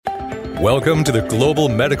Welcome to the Global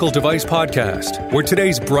Medical Device Podcast, where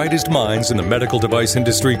today's brightest minds in the medical device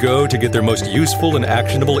industry go to get their most useful and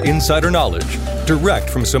actionable insider knowledge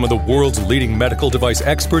direct from some of the world's leading medical device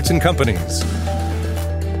experts and companies.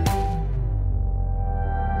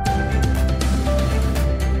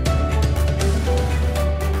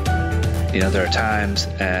 You know, there are times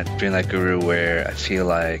at Greenlight Guru where I feel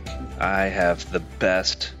like I have the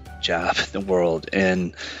best job in the world.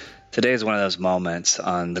 And today is one of those moments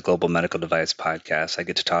on the Global Medical Device Podcast. I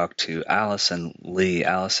get to talk to Alison Lee.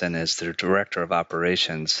 Alison is the Director of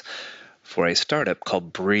Operations for a startup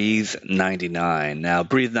called Breathe 99. Now,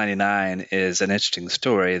 Breathe 99 is an interesting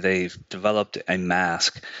story. They've developed a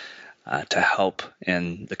mask to help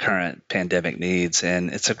in the current pandemic needs. And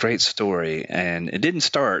it's a great story. And it didn't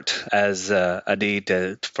start as a need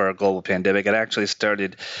for a global pandemic. It actually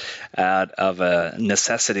started out of a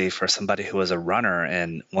necessity for somebody who was a runner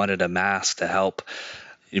and wanted a mask to help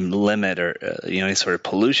limit or any sort of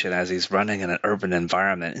pollution as he's running in an urban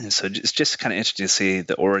environment. And so it's just kind of interesting to see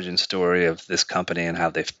the origin story of this company and how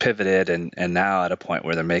they've pivoted and now at a point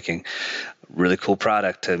where they're making really cool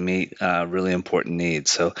product to meet really important needs.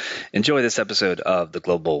 So enjoy this episode of the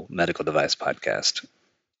Global Medical Device Podcast.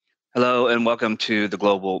 Hello, and welcome to the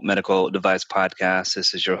Global Medical Device Podcast.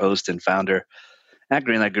 This is your host and founder at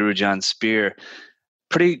Greenlight Guru, Jon Speer.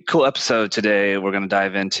 Pretty cool episode today we're going to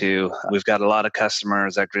dive into. We've got a lot of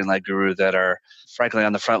customers at Greenlight Guru that are frankly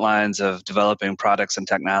on the front lines of developing products and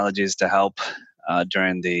technologies to help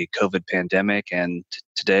during the COVID pandemic. And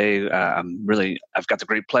today, I've got the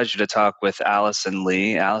great pleasure to talk with Alison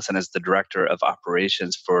Lee. Alison is the Director of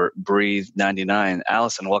Operations for Breathe 99.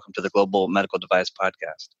 Alison, welcome to the Global Medical Device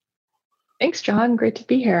Podcast. Thanks, John. Great to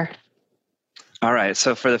be here. All right.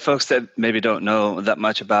 So for the folks that maybe don't know that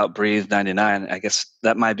much about Breathe 99, I guess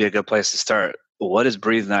that might be a good place to start. What is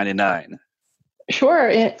Breathe 99? Sure.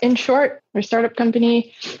 In short, we're a startup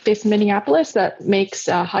company based in Minneapolis that makes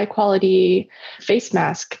a high quality face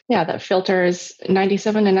mask. That filters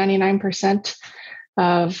 97 to 99%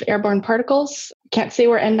 of airborne particles. Can't say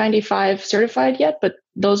we're N95 certified yet, but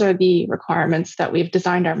those are the requirements that we've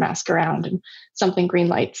designed our mask around, and something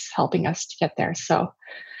Greenlight's helping us to get there. So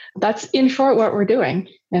that's in short what we're doing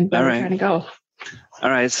and where we're trying to go. All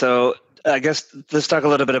right. So I guess let's talk a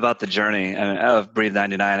little bit about the journey of Breathe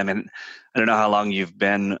 99. I mean, I don't know how long you've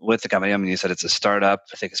been with the company. I mean, you said it's a startup.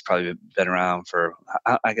 I think it's probably been around for,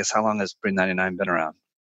 I guess, how long has Breathe 99 been around?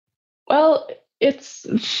 Well, it's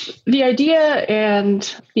the idea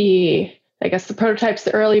and the prototypes,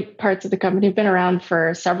 the early parts of the company have been around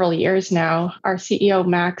for several years now. Our CEO,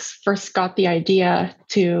 Max, first got the idea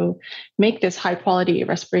to make this high quality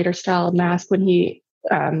respirator style mask when he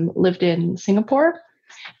lived in Singapore.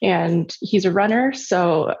 And he's a runner.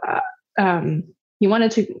 So he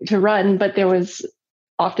wanted to run, but there was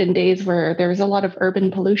often days where there was a lot of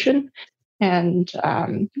urban pollution and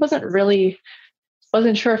wasn't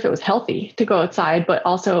sure if it was healthy to go outside, but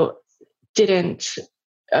also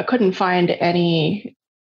couldn't find any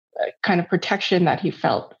kind of protection that he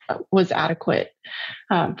felt was adequate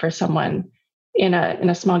for someone in a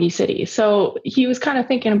smoggy city. So he was kind of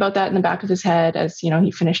thinking about that in the back of his head as,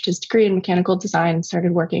 he finished his degree in mechanical design and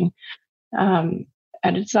started working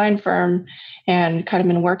at a design firm and kind of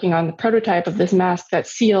been working on the prototype of this mask that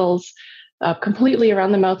seals completely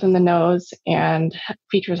around the mouth and the nose and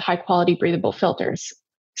features high quality breathable filters.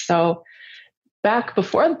 So back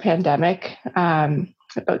before the pandemic,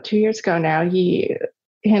 about 2 years ago now, he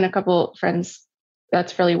and a couple friends,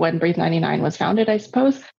 that's really when Breathe 99 was founded, I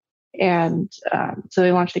suppose. And so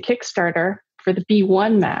they launched a Kickstarter for the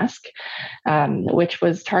B1 mask, which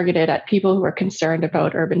was targeted at people who were concerned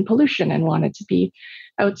about urban pollution and wanted to be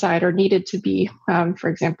outside or needed to be, for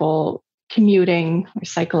example, commuting or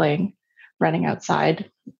cycling, running outside.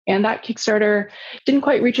 And that Kickstarter didn't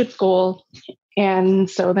quite reach its goal. And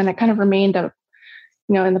so then it kind of remained up,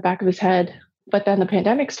 in the back of his head. But then the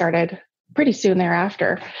pandemic started pretty soon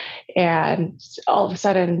thereafter. And all of a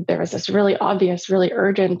sudden, there was this really obvious, really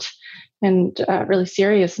urgent, and really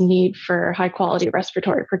serious need for high quality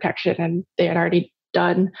respiratory protection. And they had already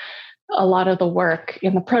done a lot of the work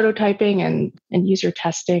in the prototyping and user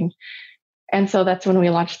testing. And so that's when we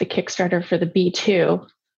launched the Kickstarter for the B2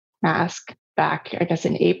 mask back, I guess,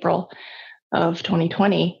 in April of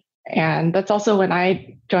 2020. And that's also when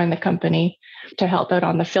I joined the company to help out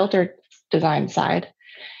on the filter design side.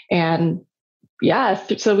 And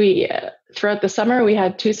so we, throughout the summer, we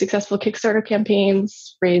had 2 successful Kickstarter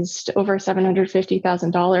campaigns, raised over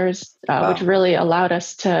 $750,000, wow, which really allowed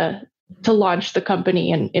us to launch the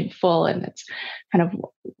company in full. And it's kind of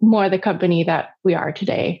more the company that we are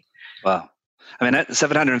today. Wow. I mean, that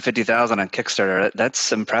 750,000 on Kickstarter,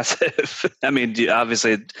 that's impressive. I mean,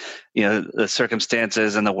 obviously, the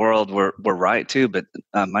circumstances in the world were right too, but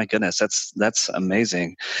my goodness, that's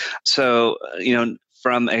amazing. So,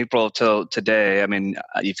 from April till today, I mean,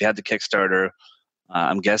 you've had the Kickstarter.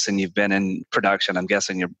 I'm guessing you've been in production. I'm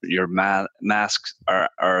guessing your masks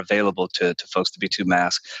are available to folks, the B2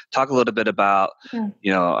 mask. Talk a little bit about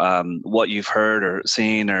what you've heard or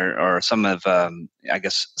seen, or some of I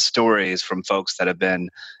guess stories from folks that have been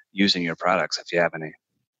using your products, if you have any.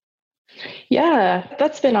 Yeah,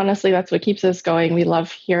 that's what keeps us going. We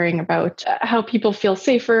love hearing about how people feel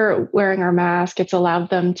safer wearing our mask. It's allowed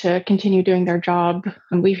them to continue doing their job.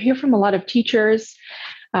 And we hear from a lot of teachers,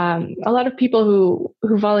 a lot of people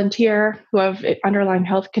who volunteer, who have underlying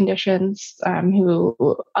health conditions,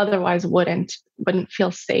 who otherwise wouldn't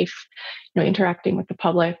feel safe, interacting with the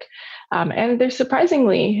public. And there's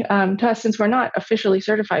surprisingly to us, since we're not officially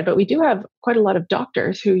certified, but we do have quite a lot of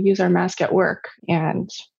doctors who use our mask at work, and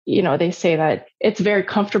they say that it's very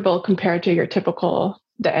comfortable compared to your typical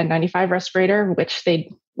the N95 respirator,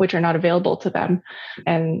 which are not available to them,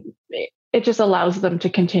 and it just allows them to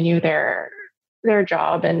continue their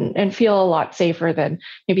job and feel a lot safer than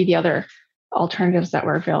maybe the other alternatives that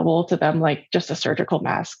were available to them, like just a surgical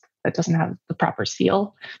mask that doesn't have the proper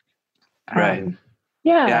seal. Right.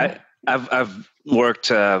 Yeah. I've worked,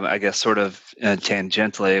 I guess, sort of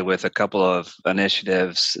tangentially with a couple of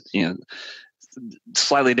initiatives,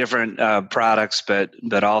 slightly different products,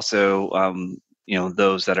 but also,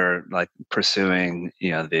 those that are like pursuing,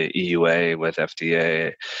 the EUA with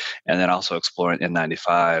FDA, and then also exploring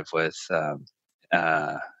N95 with,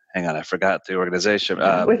 hang on, I forgot the organization.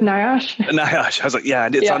 With NIOSH. NIOSH. I was like, yeah,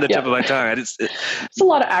 it's on the tip of my tongue. It's a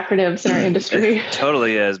lot of acronyms in our industry. It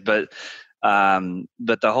totally is, but the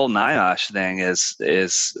whole NIOSH thing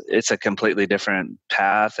it's a completely different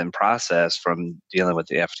path and process from dealing with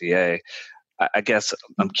the FDA. I guess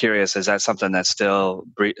I'm curious, is that something that still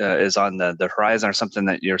is on the horizon, or something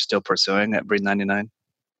that you're still pursuing at Breathe 99?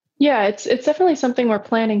 Yeah, it's definitely something we're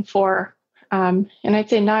planning for. And I'd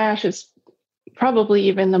say NIOSH is probably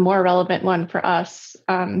even the more relevant one for us,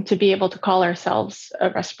 to be able to call ourselves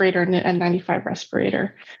a respirator, an N95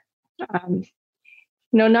 respirator.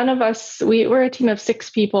 None of us, we're a team of 6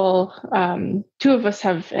 people. 2 of us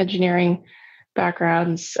have engineering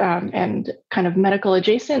backgrounds and kind of medical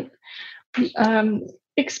adjacent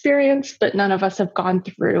experience, but none of us have gone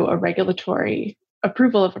through a regulatory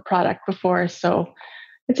approval of a product before. So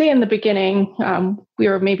I'd say in the beginning, we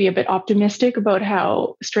were maybe a bit optimistic about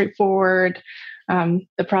how straightforward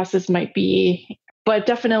the process might be. But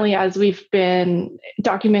definitely, as we've been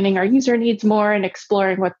documenting our user needs more and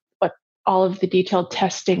exploring what all of the detailed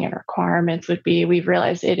testing and requirements would be, we've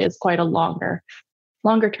realized it is quite a longer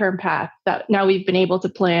term path that now we've been able to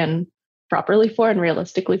plan properly for and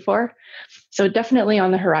realistically for. So definitely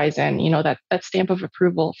on the horizon, that stamp of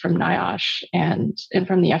approval from NIOSH and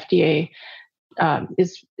from the FDA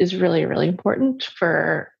is really, really important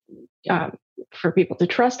for people to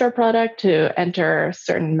trust our product, to enter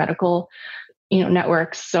certain medical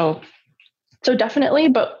networks. So definitely,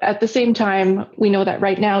 but at the same time, we know that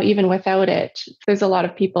right now, even without it, there's a lot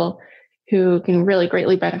of people who can really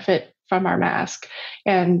greatly benefit from our mask.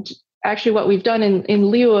 And actually what we've done in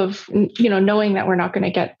lieu of, knowing that we're not going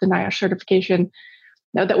to get the NIOSH certification,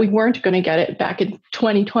 that we weren't going to get it back in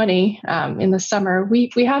 2020 in the summer, we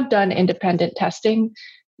have done independent testing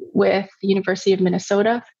with the University of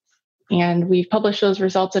Minnesota. And we've published those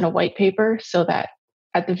results in a white paper so that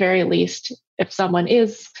at the very least, if someone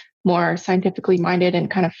is more scientifically minded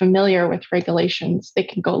and kind of familiar with regulations, they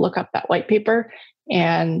can go look up that white paper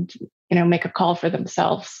and, make a call for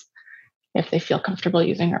themselves if they feel comfortable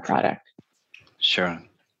using our product. Sure.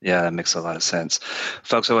 Yeah, that makes a lot of sense.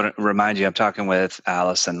 Folks, I want to remind you, I'm talking with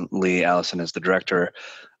Alison Lee. Alison is the Director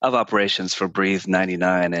of Operations for Breathe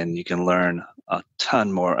 99, and you can learn a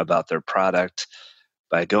ton more about their product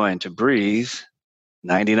by going to Breathe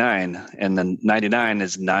 99, and then 99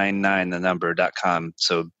 is 99 the number.com.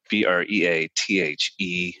 So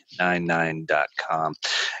BREATHE99.com.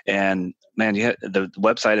 And man, the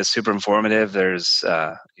website is super informative. There's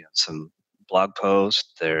some blog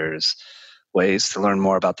posts. There's ways to learn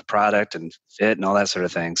more about the product and fit and all that sort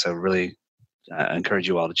of thing. So really I encourage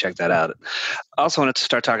you all to check that out. I also wanted to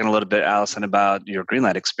start talking a little bit, Alison, about your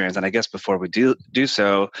Greenlight experience. And I guess before we do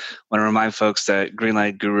so, I want to remind folks that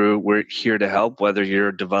Greenlight Guru, we're here to help, whether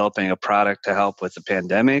you're developing a product to help with the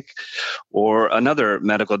pandemic or another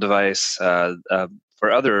medical device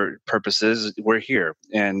for other purposes, we're here.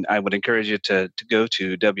 And I would encourage you to go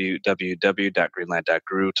to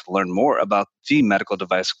www.greenlight.guru to learn more about the medical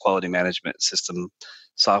device quality management system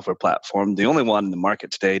software platform, the only one in the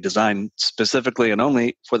market today designed specifically and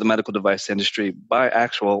only for the medical device industry by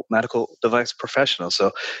actual medical device professionals. So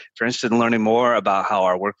if you're interested in learning more about how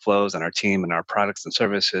our workflows and our team and our products and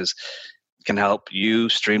services can help you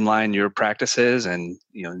streamline your practices and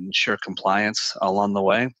ensure compliance along the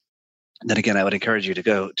way, then again, I would encourage you to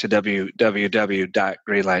go to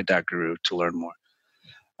www.greenlight.guru to learn more.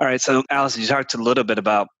 All right, so Alison, you talked a little bit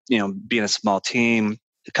about being a small team,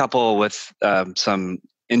 a couple with some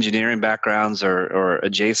engineering backgrounds or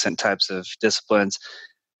adjacent types of disciplines.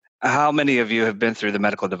 How many of you have been through the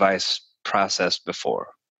medical device process before?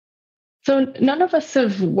 So none of us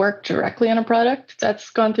have worked directly on a product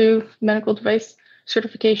that's gone through medical device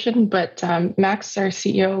certification, but Max, our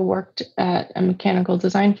CEO, worked at a mechanical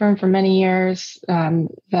design firm for many years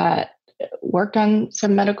that worked on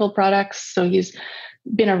some medical products. So he's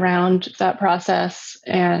been around that process.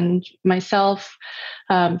 And myself,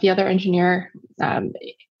 the other engineer,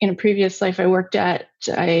 in a previous life, I worked at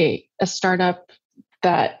a startup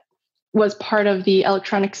that was part of the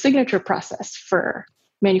electronic signature process for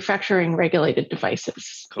manufacturing regulated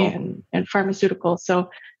devices. Cool. and pharmaceuticals.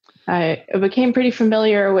 So I became pretty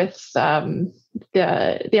familiar with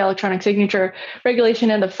the electronic signature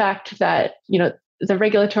regulation and the fact that, the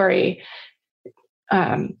regulatory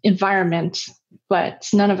environment, but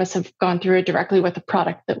none of us have gone through it directly with the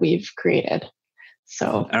product that we've created.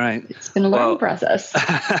 So all right. It's been a learning process.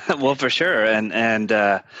 Well, for sure. And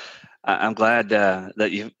I'm glad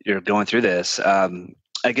that you're going through this.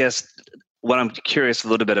 I guess what I'm curious a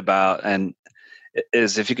little bit about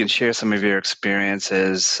is if you can share some of your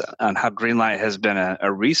experiences on how Greenlight has been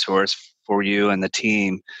a resource for you and the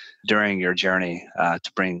team during your journey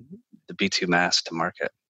to bring the B2 mask to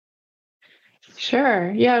market.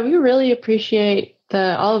 Sure. Yeah, we really appreciate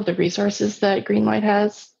all of the resources that Greenlight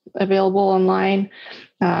has available online,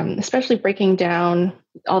 especially breaking down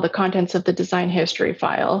all the contents of the design history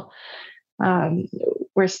file.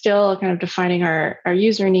 We're still kind of defining our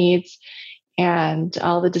user needs and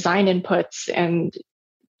all the design inputs and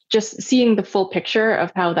just seeing the full picture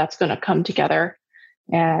of how that's going to come together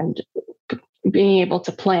and being able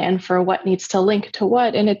to plan for what needs to link to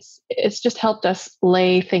what. And it's just helped us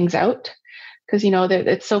lay things out because,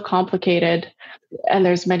 it's so complicated and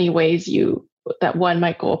there's many ways that one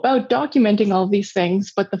might go about documenting all of these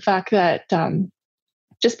things. But the fact that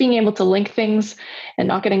just being able to link things and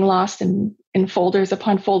not getting lost in folders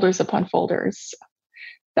upon folders upon folders,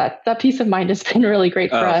 that peace of mind has been really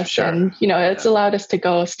great for us. Sure. And, it's allowed us to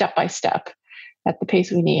go step by step at the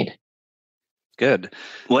pace we need. Good.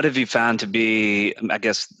 What have you found to be, I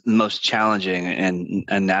guess, most challenging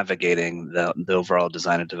in navigating the overall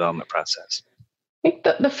design and development process? I think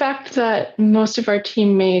the fact that most of our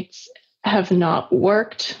teammates have not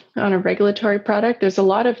worked on a regulatory product, there's a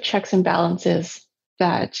lot of checks and balances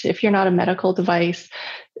that if you're not a medical device,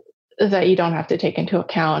 that you don't have to take into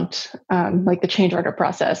account, like the change order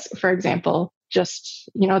process, for example. Just,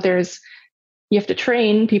 you have to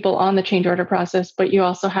train people on the change order process, but you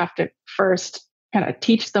also have to first kind of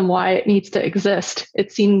teach them why it needs to exist.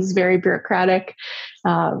 It seems very bureaucratic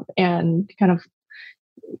and kind of,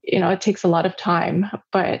 it takes a lot of time.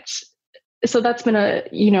 But so that's been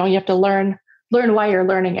you have to learn why you're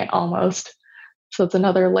learning it almost. So it's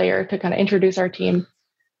another layer to kind of introduce our team.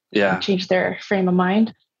 Yeah. And change their frame of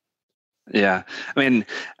mind. Yeah. I mean,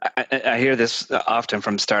 I hear this often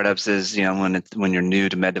from startups is, when you're new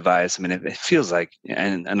to med device, I mean, it feels like,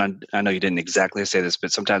 and I know you didn't exactly say this,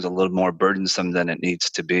 but sometimes a little more burdensome than it needs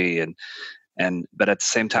to be. But at the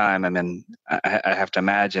same time, I mean, I have to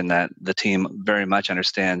imagine that the team very much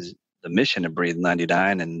understands the mission of Breathe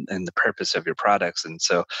 99 and the purpose of your products. And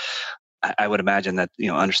so I would imagine that,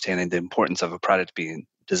 understanding the importance of a product being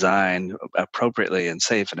designed appropriately and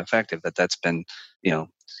safe and effective, that's been,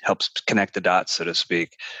 helps connect the dots, so to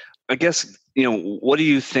speak. I guess, what do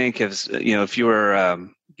you think is, if you were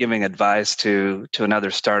giving advice to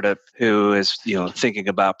another startup who is, thinking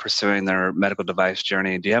about pursuing their medical device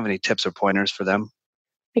journey, do you have any tips or pointers for them?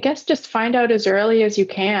 I guess just find out as early as you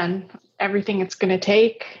can everything it's going to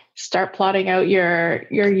take. Start plotting out your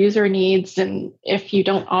user needs. And if you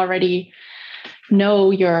don't already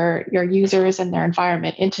know your users and their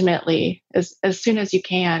environment intimately, as soon as you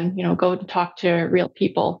can, go and talk to real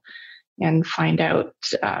people and find out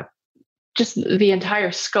just the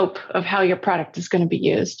entire scope of how your product is going to be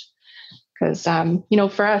used. Because,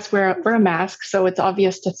 for us, we're a mask, so it's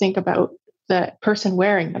obvious to think about the person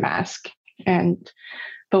wearing the mask.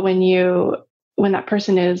 But when that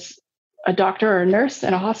person is a doctor or a nurse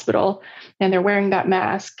in a hospital and they're wearing that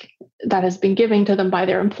mask that has been given to them by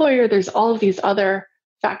their employer, there's all of these other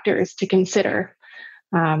factors to consider.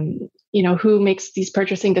 who makes these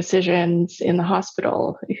purchasing decisions in the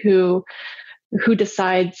hospital, who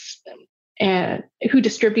decides and who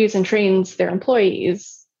distributes and trains their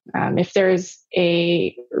employees. If there's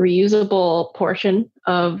a reusable portion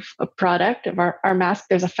of a product of our mask,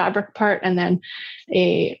 there's a fabric part and then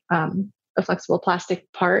a flexible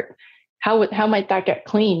plastic part. How might that get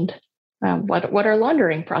cleaned? What are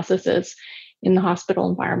laundering processes in the hospital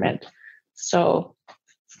environment? So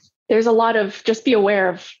there's a lot of, just be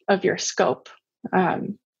aware of your scope.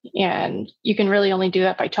 And you can really only do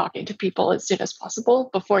that by talking to people as soon as possible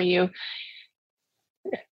before you,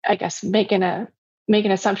 I guess, make an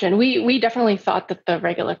assumption. We definitely thought that the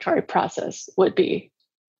regulatory process would be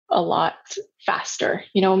a lot faster.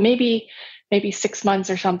 Maybe 6 months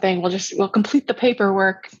or something. We'll complete the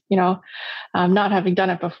paperwork. Not having done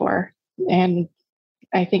it before. And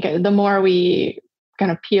I think the more we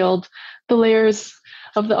kind of peeled the layers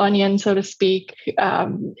of the onion, so to speak,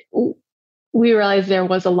 we realized there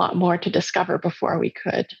was a lot more to discover before we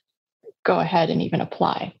could go ahead and even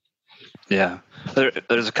apply. Yeah.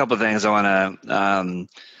 There's a couple of things I want to,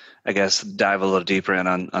 I guess, dive a little deeper in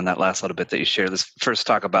on that last little bit that you shared. Let's first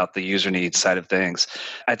talk about the user needs side of things.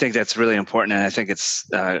 I think that's really important, and I think it's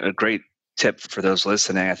a great tip for those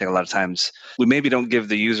listening. I think a lot of times we maybe don't give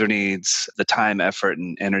the user needs the time, effort,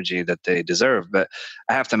 and energy that they deserve. But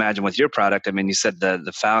I have to imagine with your product, I mean, you said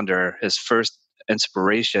the founder, his first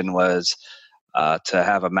inspiration was to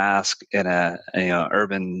have a mask in a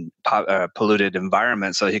urban polluted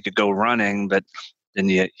environment so he could go running, but then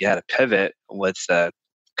you had to pivot with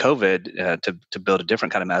COVID to build a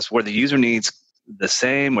different kind of mask. Were the user needs the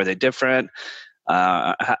same? Were they different?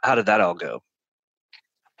 How did that all go?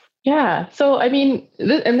 Yeah. So, I mean,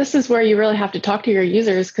 and this is where you really have to talk to your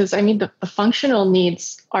users, because I mean, the functional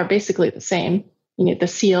needs are basically the same. You need the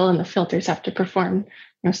seal and the filters have to perform,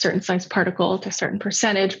 certain size particle to a certain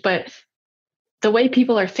percentage, but the way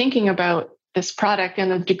people are thinking about this product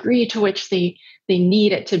and the degree to which they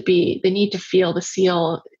need it to be, they need to feel the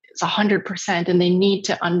seal is 100%, and they need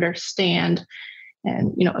to understand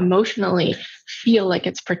and emotionally feel like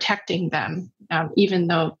it's protecting them, even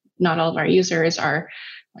though not all of our users are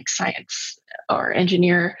like science or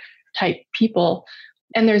engineer type people.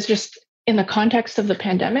 And there's just, in the context of the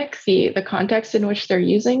pandemic, the context in which they're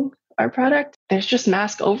using our product, there's just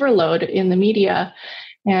mask overload in the media.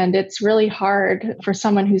 And it's really hard for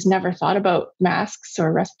someone who's never thought about masks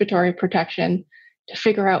or respiratory protection to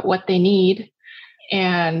figure out what they need.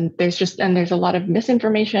 And there's a lot of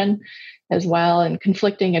misinformation as well and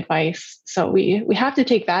conflicting advice. So we have to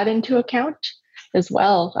take that into account as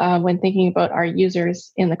well when thinking about our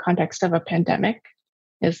users in the context of a pandemic,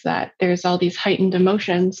 is that there's all these heightened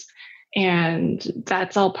emotions and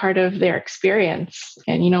that's all part of their experience.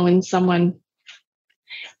 And, when someone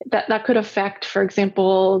that could affect, for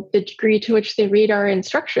example, the degree to which they read our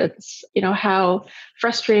instructions, how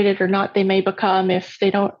frustrated or not they may become if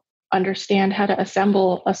they don't understand how to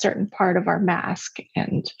assemble a certain part of our mask.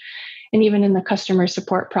 And even in the customer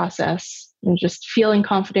support process, and just feeling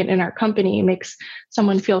confident in our company makes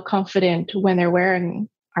someone feel confident when they're wearing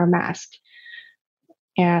our mask.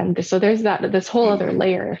 And so there's this whole other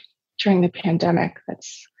layer during the pandemic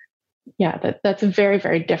that's very,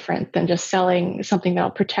 very different than just selling something that'll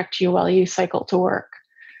protect you while you cycle to work.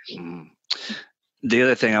 The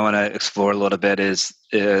other thing I want to explore a little bit is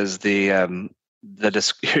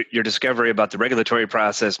your discovery about the regulatory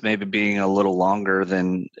process maybe being a little longer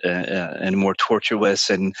than and more tortuous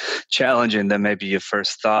and challenging than maybe you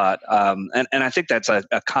first thought. And I think that's a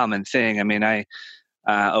common thing. I mean,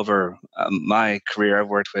 over my career, I've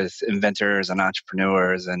worked with inventors and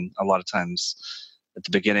entrepreneurs, and a lot of times at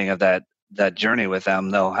the beginning of that journey with them,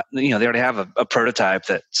 they already have a prototype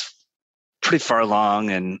that's pretty far along,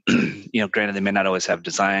 and granted, they may not always have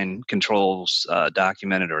design controls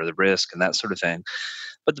documented or the risk and that sort of thing,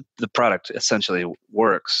 but the product essentially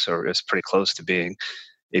works or is pretty close to being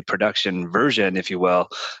a production version, if you will.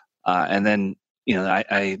 And then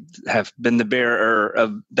I have been the bearer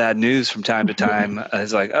of bad news from time to time.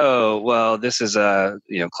 It's like, oh, well, this is a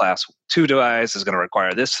class 2 device is going to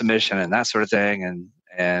require this submission and that sort of thing,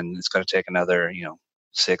 and it's going to take another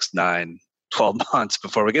 6, 9, 12 months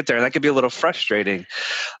before we get there. And that could be a little frustrating.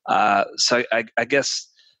 So I guess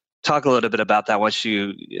talk a little bit about that once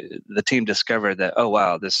the team discovered that, oh,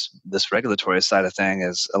 wow, this regulatory side of thing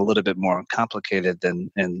is a little bit more complicated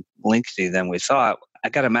and lengthy than we thought. I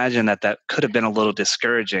got to imagine that could have been a little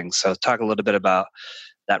discouraging. So talk a little bit about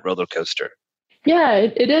that roller coaster. Yeah,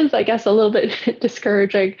 it is, I guess, a little bit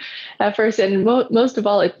discouraging at first. And most of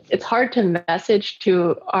all, it's hard to message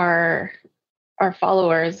to our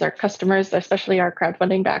followers, our customers, especially our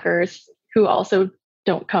crowdfunding backers, who also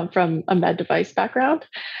don't come from a med device background.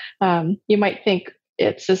 You might think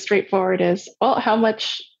it's as straightforward as, well, how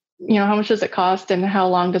much does it cost and how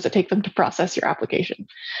long does it take them to process your application?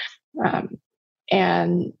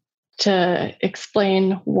 And to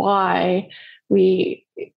explain why we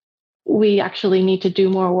actually need to do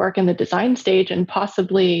more work in the design stage and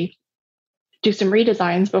possibly do some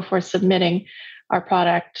redesigns before submitting our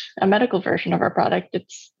product, a medical version of our product.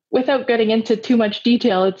 It's without getting into too much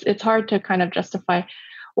detail, it's hard to kind of justify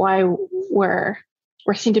why we're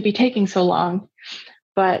seen to be taking so long.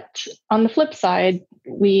 But on the flip side,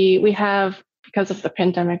 we have, because of the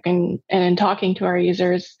pandemic and in talking to our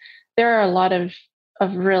users, there are a lot of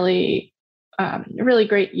really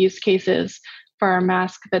great use cases for our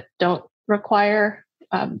mask that don't require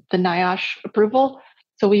the NIOSH approval.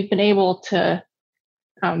 So we've been able to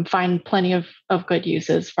find plenty of good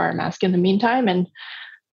uses for our mask in the meantime. And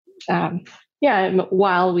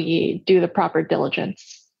while we do the proper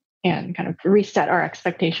diligence and kind of reset our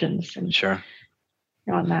expectations. And sure.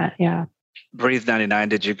 On that, yeah. Breathe 99,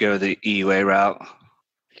 did you go the EUA route?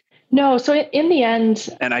 No, so in the end...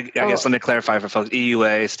 And I guess let me clarify for folks,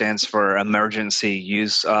 EUA stands for Emergency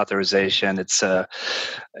Use Authorization. It's a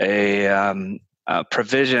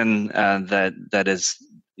provision that is,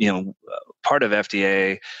 part of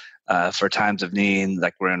FDA for times of need,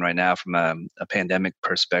 like we're in right now from a pandemic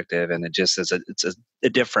perspective. And it just is it's a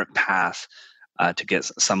different path to get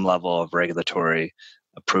some level of regulatory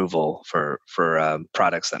approval for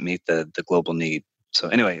products that meet the global need. So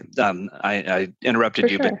anyway, I interrupted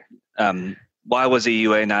you, sure. But why was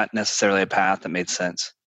EUA not necessarily a path that made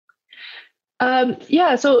sense?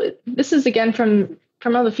 So this is again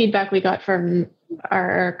from all the feedback we got from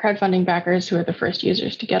our crowdfunding backers who are the first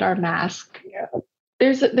users to get our mask.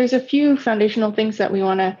 There's a few foundational things that we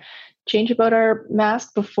want to change about our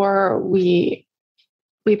mask before we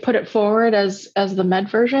put it forward as the med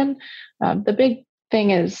version. The big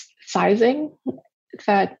thing is sizing.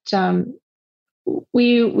 That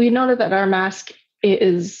we noted that our mask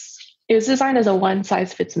is designed as a one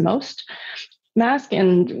size fits most mask,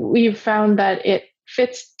 and we've found that it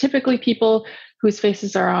fits typically people whose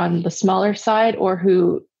faces are on the smaller side or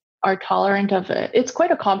who are tolerant of it. It's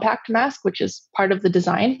quite a compact mask, which is part of the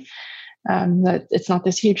design. That it's not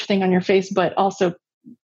this huge thing on your face, but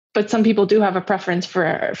some people do have a preference for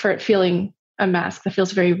it feeling a mask that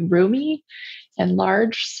feels very roomy and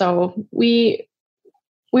large. So we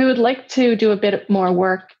would like to do a bit more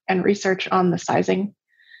work and research on the sizing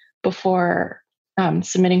before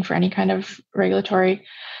submitting for any kind of regulatory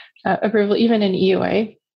approval, even in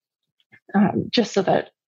EUA, just so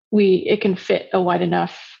that it can fit a wide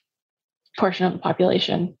enough portion of the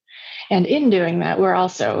population. And in doing that, we're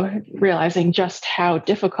also realizing just how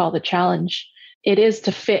difficult a challenge it is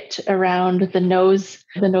to fit around the nose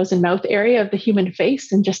and mouth area of the human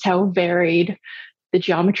face, and just how varied the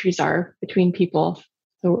geometries are between people.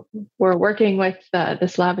 So we're working with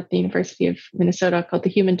this lab at the University of Minnesota called the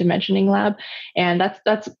Human Dimensioning Lab. And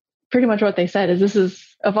that's pretty much what they said, is this is,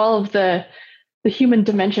 of all of the human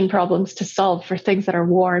dimension problems to solve for things that are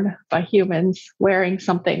worn by humans, wearing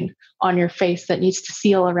something on your face that needs to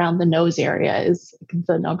seal around the nose area is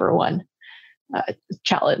the number one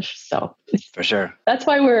challenge. So for sure, that's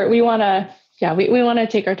why we want to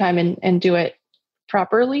take our time and do it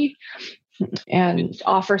properly and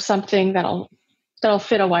offer something that'll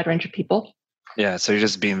fit a wide range of people. Yeah, so you're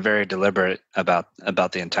just being very deliberate about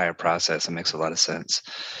the entire process. It makes a lot of sense.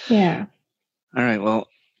 Yeah. All right. Well,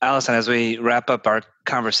 Alison, as we wrap up our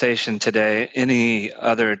conversation today, any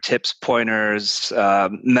other tips, pointers,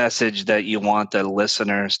 message that you want the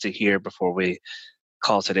listeners to hear before we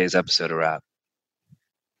call today's episode a wrap?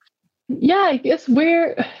 Yeah, I guess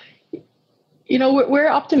we're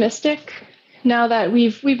optimistic now that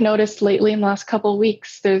we've noticed lately in the last couple of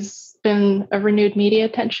weeks. There's been a renewed media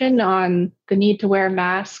attention on the need to wear a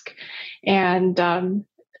mask, and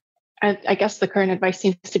I guess the current advice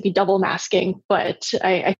seems to be double masking, but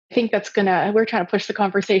I think we're trying to push the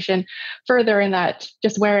conversation further in that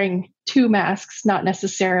just wearing two masks is not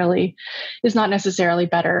necessarily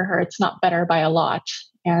better, or it's not better by a lot.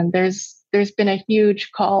 And there's been a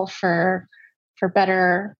huge call for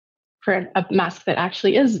a mask that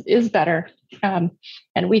actually is better. And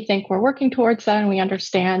we think we're working towards that, and we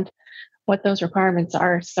understand what those requirements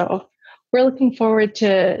are. So we're looking forward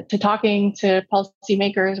to talking to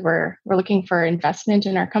policymakers. We're looking for investment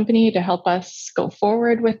in our company to help us go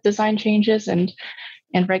forward with design changes and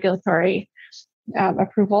regulatory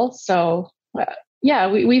approval. So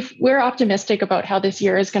we're optimistic about how this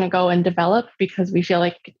year is going to go and develop, because we feel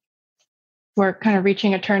like we're kind of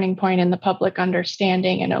reaching a turning point in the public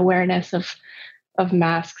understanding and awareness of of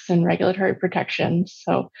masks and regulatory protections.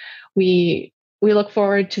 So we look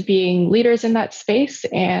forward to being leaders in that space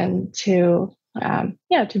and to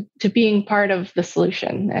being part of the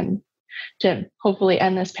solution and to hopefully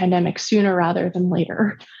end this pandemic sooner rather than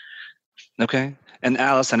later. Okay. And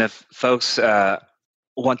Alison, if folks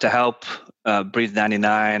want to help Breathe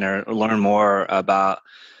 99 or learn more about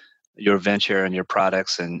your venture and your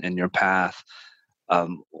products and your path,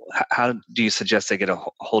 how do you suggest they get a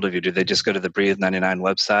hold of you? Do they just go to the Breathe 99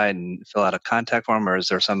 website and fill out a contact form, or is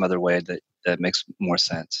there some other way that makes more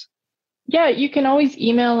sense? Yeah, you can always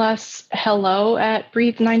email us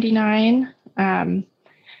hello@breathe99.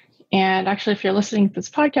 And actually, if you're listening to this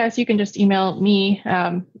podcast, you can just email me,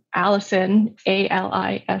 Alison,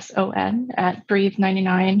 ALISON,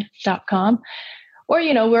 @breathe99.com. Or,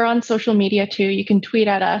 we're on social media too. You can tweet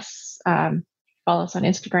at us, follow us on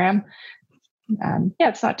Instagram.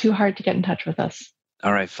 It's not too hard to get in touch with us.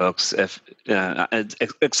 All right, folks. If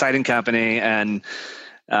exciting company and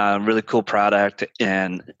really cool product,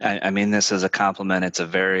 and I mean this as a compliment. It's a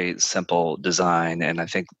very simple design, and I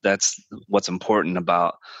think that's what's important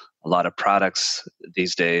about a lot of products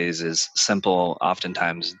these days. Is simple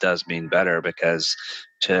oftentimes does mean better, because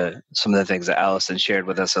to some of the things that Alison shared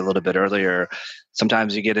with us a little bit earlier,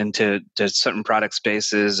 sometimes you get into certain product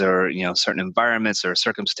spaces or certain environments or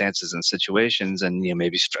circumstances and situations, and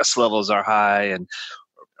maybe stress levels are high and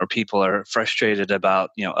or people are frustrated about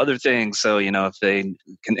other things. So if they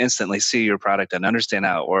can instantly see your product and understand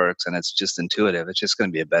how it works and it's just intuitive, it's just going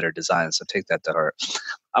to be a better design. So take that to heart.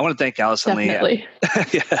 I want to thank Alison Lee.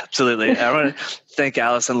 Yeah, absolutely. I want to thank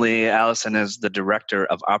Alison Lee. Alison is the Director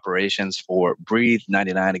of Operations for Breathe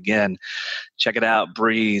 99. Again, check it out,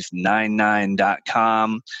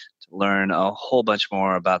 breathe99.com, to learn a whole bunch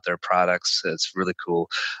more about their products. It's really cool.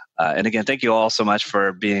 And again, thank you all so much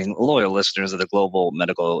for being loyal listeners of the Global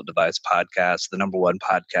Medical Device Podcast, the #1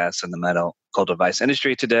 podcast in the medical device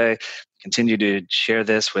industry today. Continue to share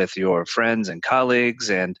this with your friends and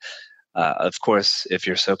colleagues. And of course, if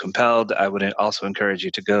you're so compelled, I would also encourage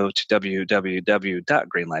you to go to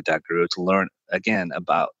www.greenlight.guru to learn again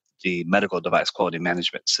about the medical device quality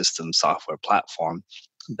management system software platform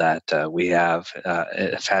that we have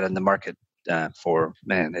had in the market for,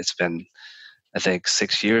 it's been, I think,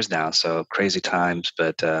 6 years now. So crazy times,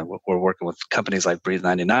 but we're working with companies like Breathe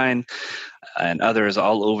 99 and others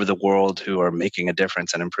all over the world who are making a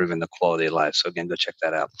difference and improving the quality of life. So again, go check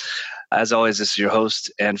that out. As always, this is your host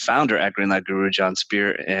and founder at Greenlight Guru, Jon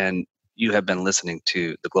Speer, and you have been listening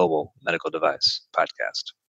to the Global Medical Device Podcast.